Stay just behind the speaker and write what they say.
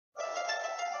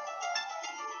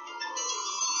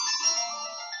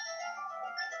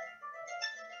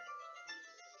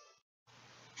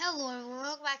Hello everyone,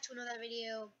 welcome back to another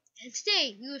video. And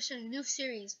today we are starting a new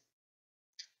series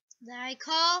that I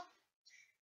call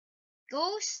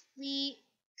Ghostly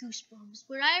Goosebumps,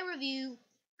 where I review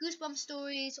Goosebumps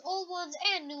stories, old ones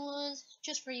and new ones,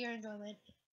 just for your enjoyment.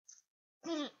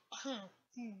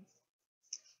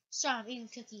 Sorry, I'm eating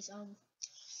cookies.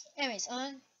 Anyways,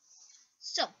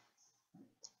 so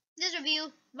this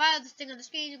review, via the thing on the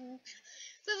screen, you can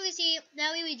clearly see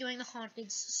that we will be doing the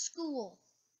haunted school.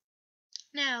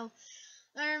 Now,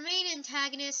 our main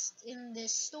antagonist in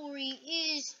this story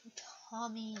is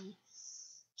Tommy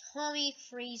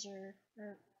Fraser,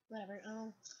 or whatever.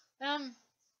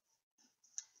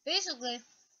 Basically,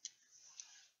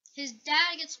 his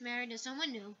dad gets married to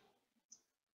someone new.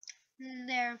 And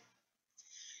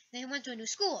they went to a new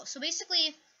school. So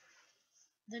basically,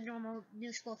 the normal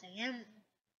new school thing. And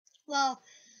well,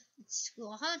 it's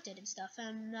school haunted and stuff.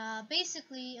 And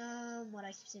basically, what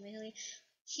I keep saying, basically,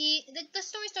 the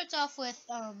story starts off with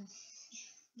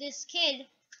this kid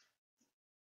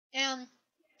and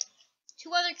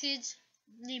two other kids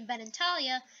named Ben and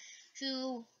Talia,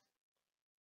 who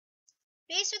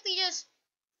basically just,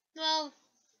 well,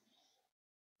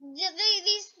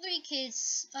 these three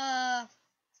kids,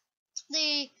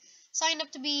 they signed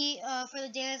up to be for the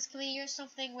dance committee or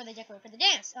something, where they decorate for the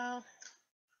dance.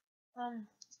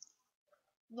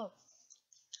 Go.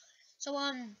 So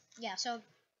yeah. So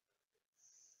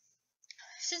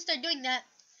since they're doing that,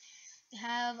 they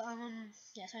have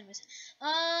yeah. So anyways,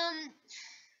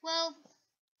 well,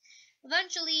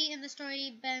 eventually in the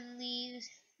story, Ben leaves.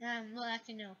 Well,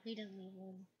 actually no, he doesn't leave.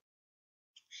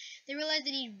 They realize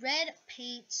they need red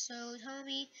paint, so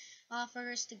Tommy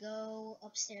offers to go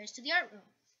upstairs to the art room.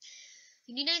 If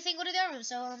you need anything, go to the art room.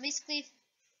 So basically,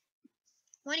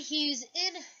 when he's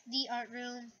in the art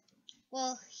room,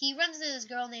 well, he runs into this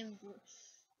girl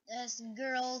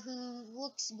who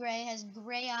looks gray, has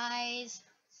gray eyes.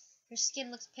 Her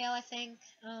skin looks pale, I think.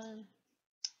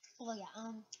 Well,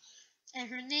 yeah. And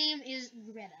her name is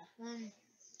Greta.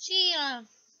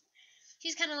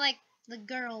 She's kind of like the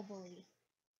girl bully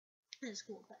in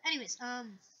school. But anyways,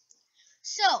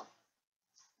 so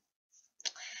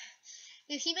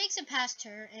if he makes it past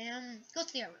her and goes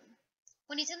to the art room.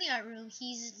 When he's in the art room,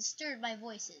 he's disturbed by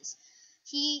voices.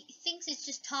 He thinks it's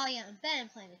just Talia and Ben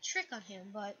playing a trick on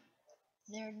him, but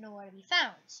they're nowhere to be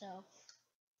found. So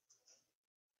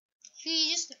he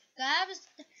just grabs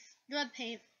the red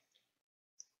paint,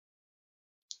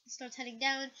 starts heading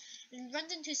down, and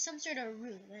runs into some sort of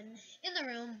room. And in the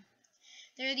room,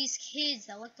 there are these kids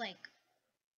that look like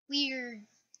weird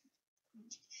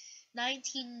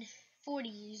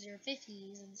 1940s or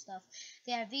 50s and stuff.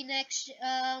 They have V-necks,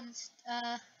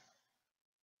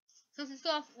 some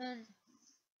stuff,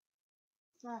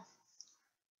 well,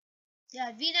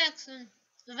 yeah, V-necks, and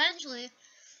eventually,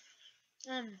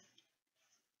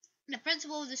 the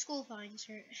principal of the school finds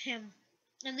him,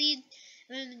 and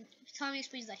Tommy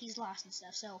explains that he's lost and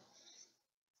stuff. So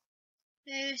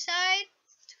they decide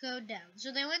to go down.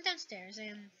 So they went downstairs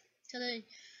and to the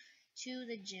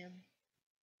gym,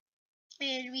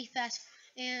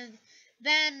 and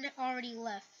Ben already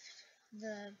left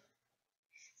the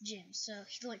gym, so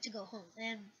he went to go home.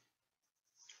 And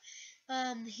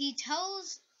he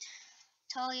tells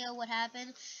Talia what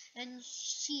happened, and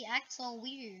she acts all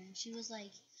weird. She was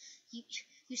like, "You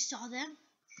saw them?"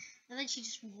 And then she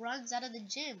just runs out of the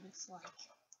gym. It's like,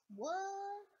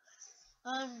 what?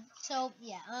 So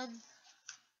yeah,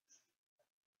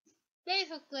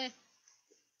 basically,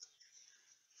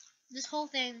 this whole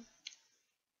thing,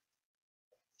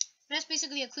 that's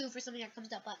basically a clue for something that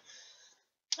comes up, but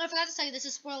I forgot to tell you this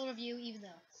is a spoiler review, even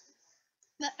though.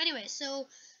 But anyway, so,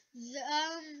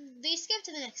 they skip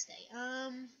to the next day.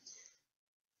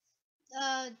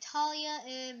 Talia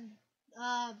and,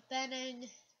 Ben and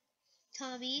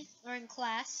Tommy are in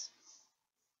class,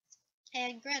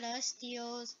 and Greta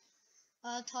steals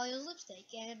Talia's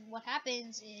lipstick, and what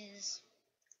happens is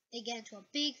they get into a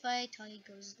big fight. Talia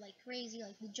goes like crazy,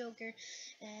 like the Joker,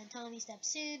 and Tommy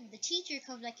steps in. The teacher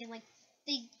comes back in, like,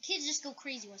 the kids just go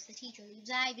crazy once the teacher leaves.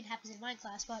 That even happens in my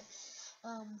class, but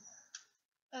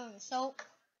so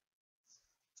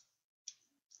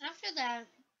after that,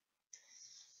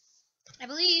 I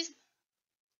believe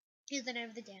is the name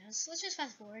of the dance. Let's just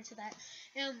fast forward to that.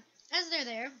 As they're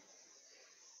there,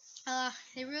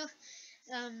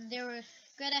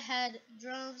 Greta had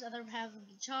drums, other have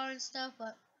guitar and stuff,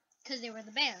 but because they were in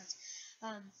the band,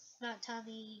 not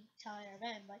Tommy, Talia, or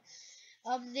Ben, but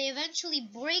they eventually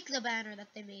break the banner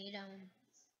that they made, and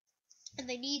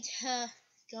they need to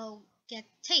go get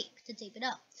tape to tape it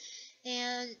up.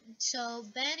 And so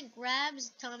Ben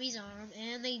grabs Tommy's arm,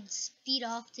 and they speed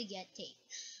off to get tape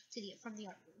from the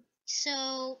art room.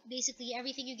 So basically,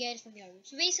 everything you get is from the other room.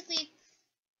 So basically,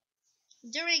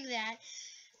 during that,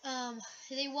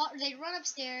 they run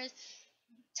upstairs.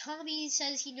 Tommy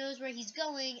says he knows where he's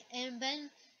going, and Ben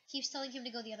keeps telling him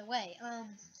to go the other way.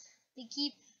 They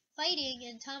keep fighting,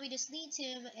 and Tommy just leads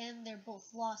him, and they're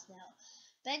both lost now.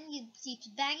 Ben keeps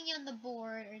banging on the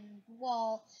board and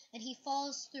wall, and he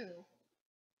falls through.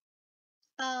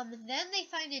 Then they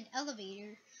find an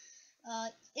elevator,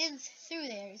 in through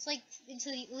there. It's like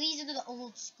leads into the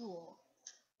old school.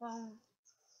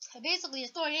 Basically the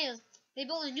story is they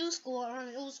built a new school around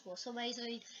an old school. So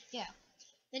basically, yeah.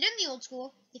 Then in the old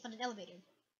school, they found an elevator.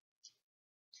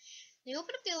 They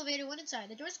opened up the elevator, went inside.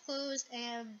 The doors closed,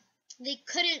 and they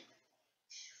couldn't.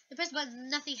 They pressed the button,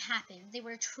 nothing happened. They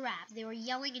were trapped. They were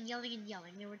yelling and yelling and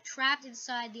yelling. They were trapped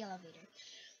inside the elevator.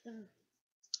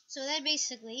 So then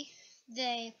basically,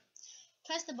 they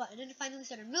pressed the button and it finally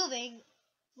started moving,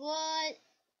 but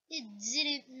it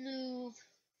didn't move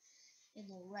in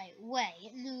the right way.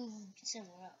 It moved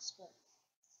somewhere else, but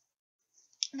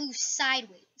it moved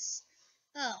sideways.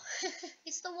 Oh,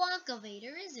 it's the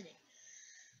Wonkavator, isn't it?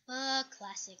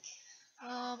 Classic.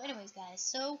 Anyways, guys,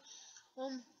 so,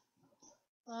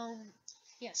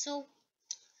 yeah, so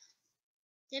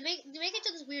they make it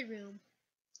to this weird room,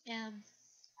 and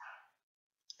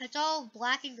it's all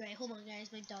black and gray. Hold on,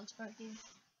 guys, my dog's barking.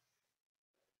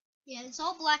 Yeah, it's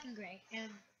all black and gray, and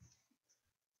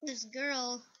this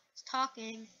girl is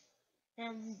talking,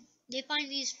 and they find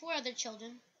these 4 other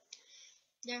children.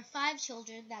 There are 5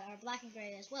 children that are black and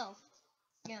gray as well.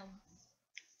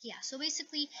 Yeah, so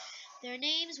basically, their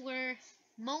names were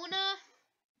Mona,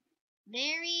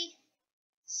 Mary,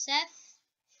 Seth,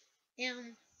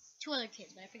 and 2 other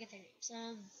kids, but I forget their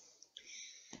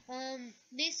names.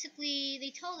 Basically, they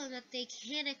tell them that they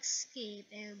can't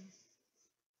escape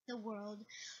the world,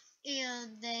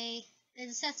 and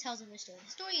Seth tells them their story.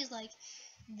 The story is like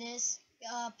this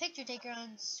picture taker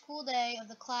on school day of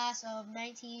the class of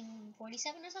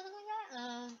 1947 or something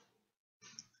like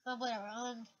that.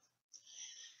 Whatever.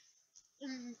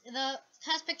 The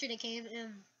class picture day came,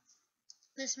 and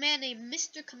this man named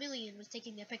Mr. Chameleon was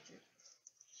taking their picture.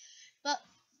 But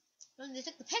when they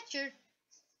took the picture,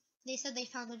 they said they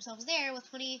found themselves there with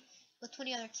 20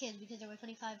 other kids, because there were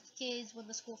 25 kids when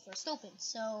the school first opened.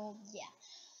 So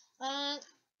yeah.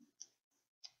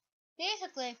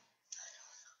 Basically,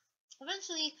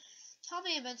 eventually,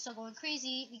 Tommy and Ben start going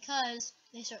crazy because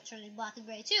they start turning black and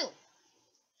gray too.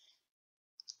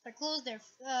 Their clothes, their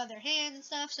hands and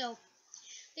stuff. So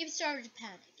they started to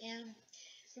panic, and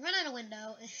they run out a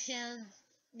window, and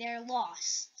they're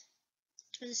lost.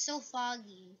 It was so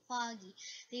foggy.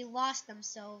 They lost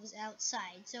themselves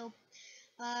outside. So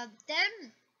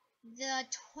then the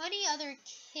 20 other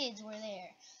kids were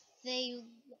there. They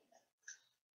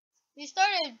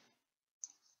started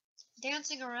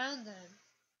dancing around them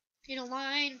in a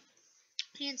line,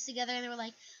 hands together, and they were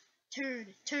like, turn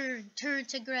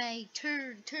to gray,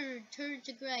 turn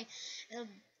to gray.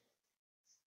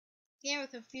 They were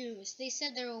confused. They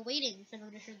said they were waiting for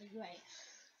them to turn to gray.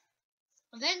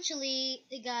 Eventually,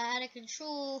 it got out of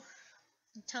control,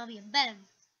 Tommy and Ben,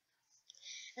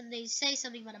 and they say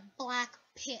something about a black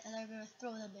pit that they're going to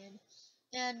throw them in.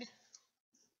 And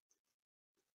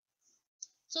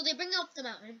so they bring them up the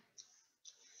mountain,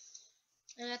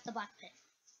 and at the black pit.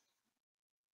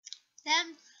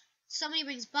 Then somebody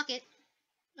brings the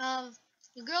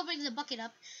girl brings a bucket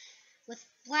up with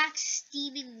black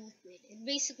steaming liquid, and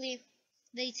basically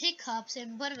they take cups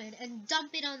and put them in and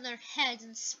dump it on their heads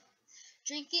and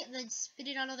drink it and then spit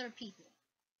it on other people.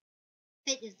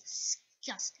 It is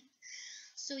disgusting.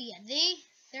 So yeah,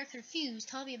 they're confused.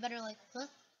 Tommy and Ben are like, huh?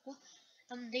 What?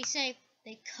 They say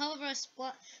we cover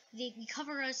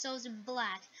ourselves in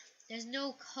black. There's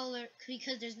no color,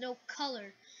 because there's no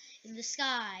color in the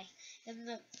sky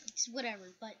and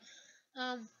whatever. But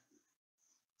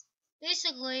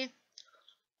basically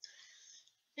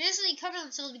cover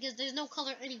themselves because there's no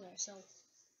color anywhere. So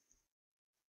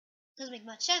doesn't make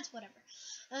much sense. Whatever.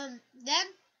 Then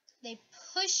they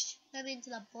push them into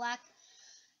the black.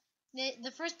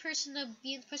 The first person to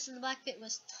be pushed in the black pit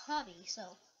was Tommy.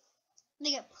 So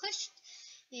they get pushed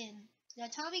in. Now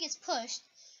Tommy gets pushed,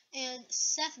 and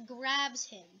Seth grabs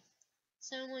him.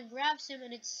 Someone grabs him,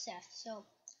 and it's Seth. So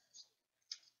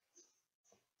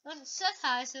when Seth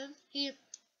has him, he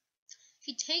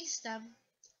takes them.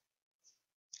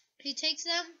 He takes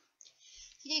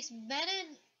Ben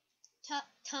and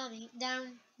Tommy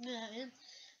down the mountain,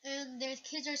 and their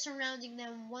kids are surrounding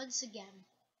them once again.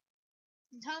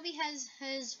 And Tommy has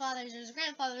his father's or his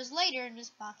grandfather's lighter in his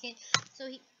pocket, so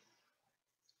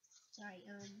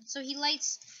he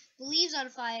lights the leaves on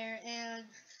fire, and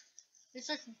it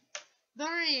starts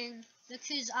burning the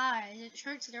kids' eyes. It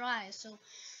hurts their eyes, so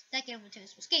that gave them a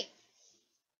chance to escape.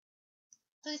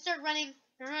 So they start running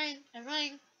and running and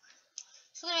running.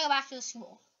 So they go back to the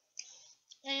school.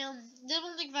 And this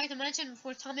one thing I forgot to mention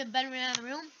before Tommy and Ben ran out of the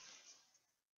room.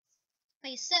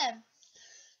 Like I said,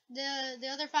 the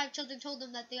other 5 children told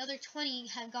them that the other 20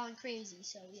 had gone crazy.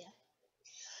 So yeah.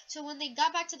 So when they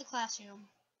got back to the classroom,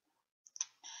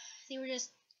 they were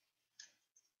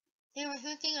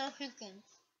thinking and thinking.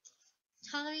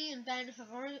 Tommy and Ben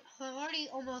have already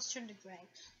almost turned to gray.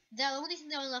 The only thing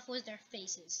that was left was their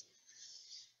faces.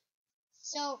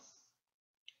 So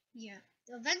yeah,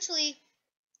 eventually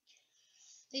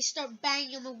they start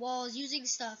banging on the walls using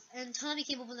stuff, and Tommy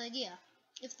came up with an idea.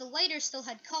 If the lighter still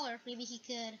had color, maybe he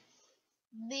could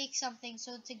make something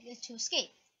so to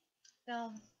escape.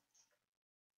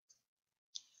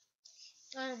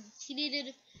 He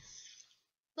needed,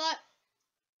 but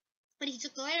when he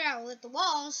took the lighter out and lit the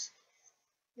walls,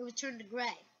 it would turn to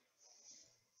gray.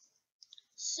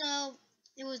 So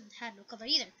it had no color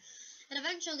either. And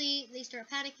eventually they start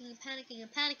panicking. They try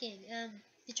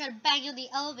to bang on the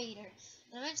elevator.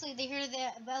 And eventually they hear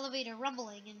the elevator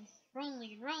rumbling and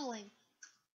rolling and rolling.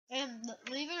 And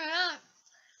believe it or not,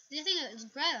 the thing that is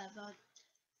great about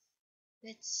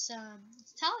it's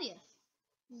Talia.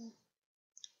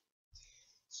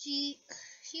 She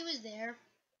was there.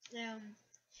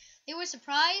 They were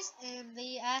surprised, and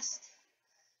they asked,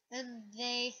 and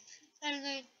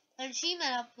and she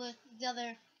met up with the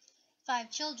other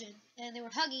 5 children, and they were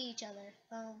hugging each other.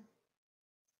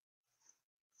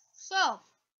 So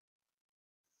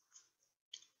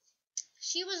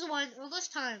she was the one. All this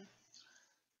time,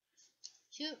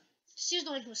 she was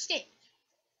the one who escaped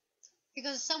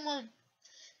because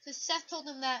Seth told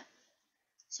them that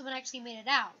someone actually made it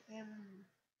out, and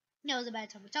it was a bad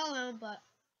time to tell them, but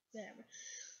whatever.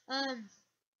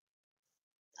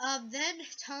 Then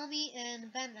Tommy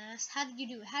and Ben asked, "How did you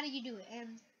do it? How did you do it?"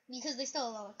 And because they still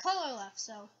had a lot of color left,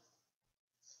 so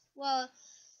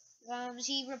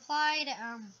she replied,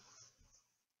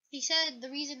 he said the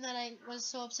reason that I was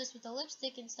so obsessed with the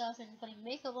lipstick and stuff and putting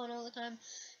makeup on all the time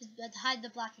is to hide the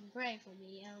black and gray from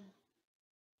me.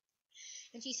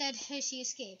 And she said she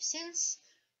escaped since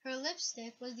her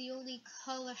lipstick was the only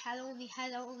color had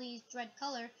only red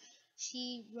color.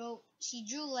 She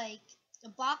drew like a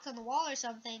box on the wall or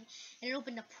something, and it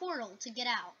opened a portal to get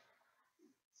out.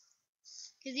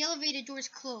 Because the elevator doors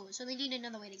closed, so they need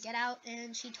another way to get out,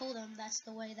 and she told them that's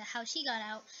the way how she got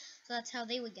out, so that's how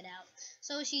they would get out.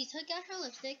 So she took out her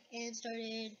lipstick and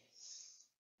started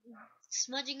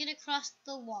smudging it across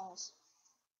the walls,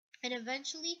 and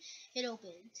eventually it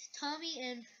opened.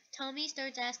 Tommy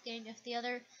starts asking if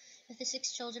the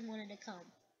 6 children wanted to come,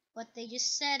 but they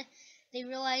just said they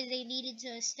realized they needed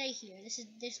to stay here.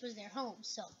 This was their home,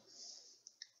 so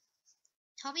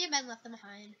Tommy and Ben left them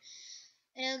behind.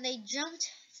 And they jumped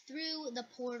through the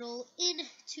portal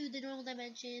into the normal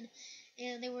dimension,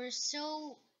 and they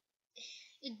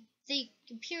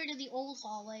appeared in the old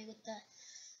hallway with the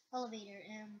elevator,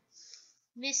 and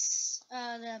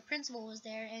the principal was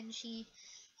there, and she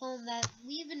told them that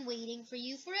we've been waiting for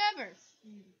you forever.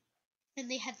 And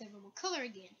they had their normal color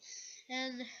again.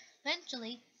 And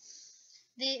eventually,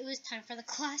 it was time for the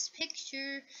class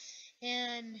picture,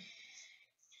 and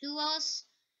who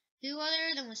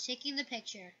other than was taking the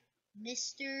picture?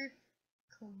 Mr.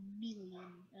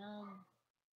 Chameleon.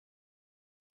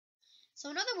 So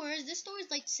in other words, this story is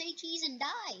like say cheese and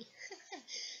die.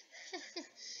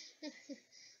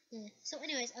 So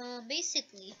anyways,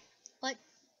 basically, what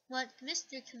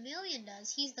Mr. Chameleon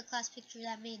does, he's the class picture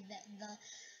that made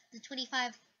the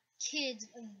 25 kids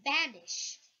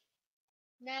vanish.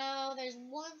 Now there's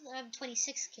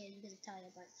 26 kids because of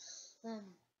Talia, but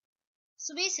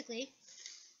so basically,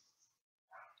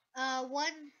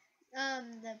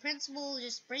 the principal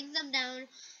just brings them down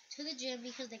to the gym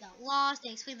because they got lost. They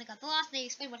explained they got lost. They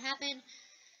explained what happened,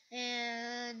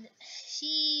 and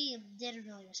she didn't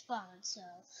really respond. So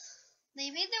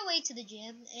they made their way to the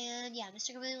gym, and yeah,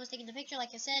 Mr. Chameleon was taking the picture,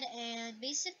 like I said. And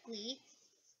basically,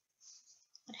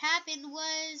 what happened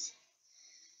was,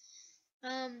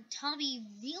 Tommy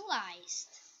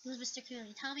realized it was Mr.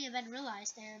 Chameleon. Tommy and Ben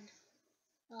realized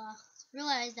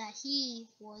that he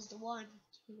was the one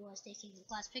who was taking the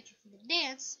class picture for the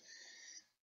dance,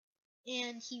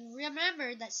 and he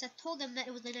remembered that Seth told them that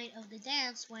it was the night of the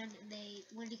dance when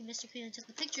Mr. Chameleon took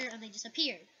the picture and they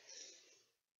disappeared.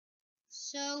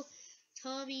 So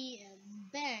Tommy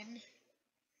and Ben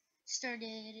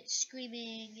started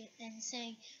screaming and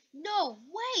saying, "No,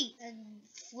 wait!" and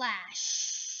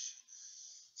flash.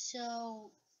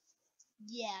 So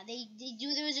yeah,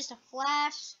 there was just a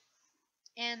flash,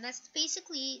 And that's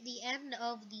basically the end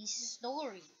of the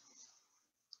story.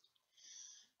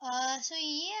 So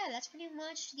yeah, that's pretty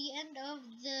much the end of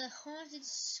the Haunted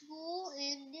School,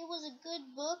 and it was a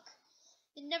good book.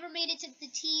 It never made it to the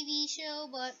TV show,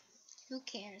 but who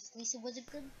cares? At least it was a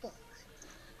good book.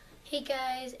 Hey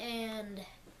guys, and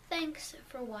thanks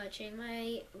for watching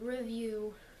my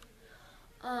review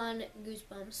on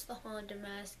Goosebumps, the Haunted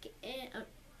Mask, and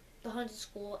the Haunted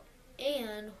School,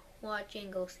 and watching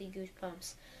Ghostly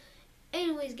Goosebumps.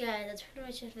 Anyways, guys, that's pretty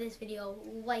much it for this video.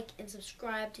 Like and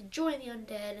subscribe to join the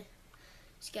undead.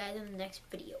 See you guys in the next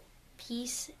video.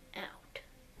 Peace out.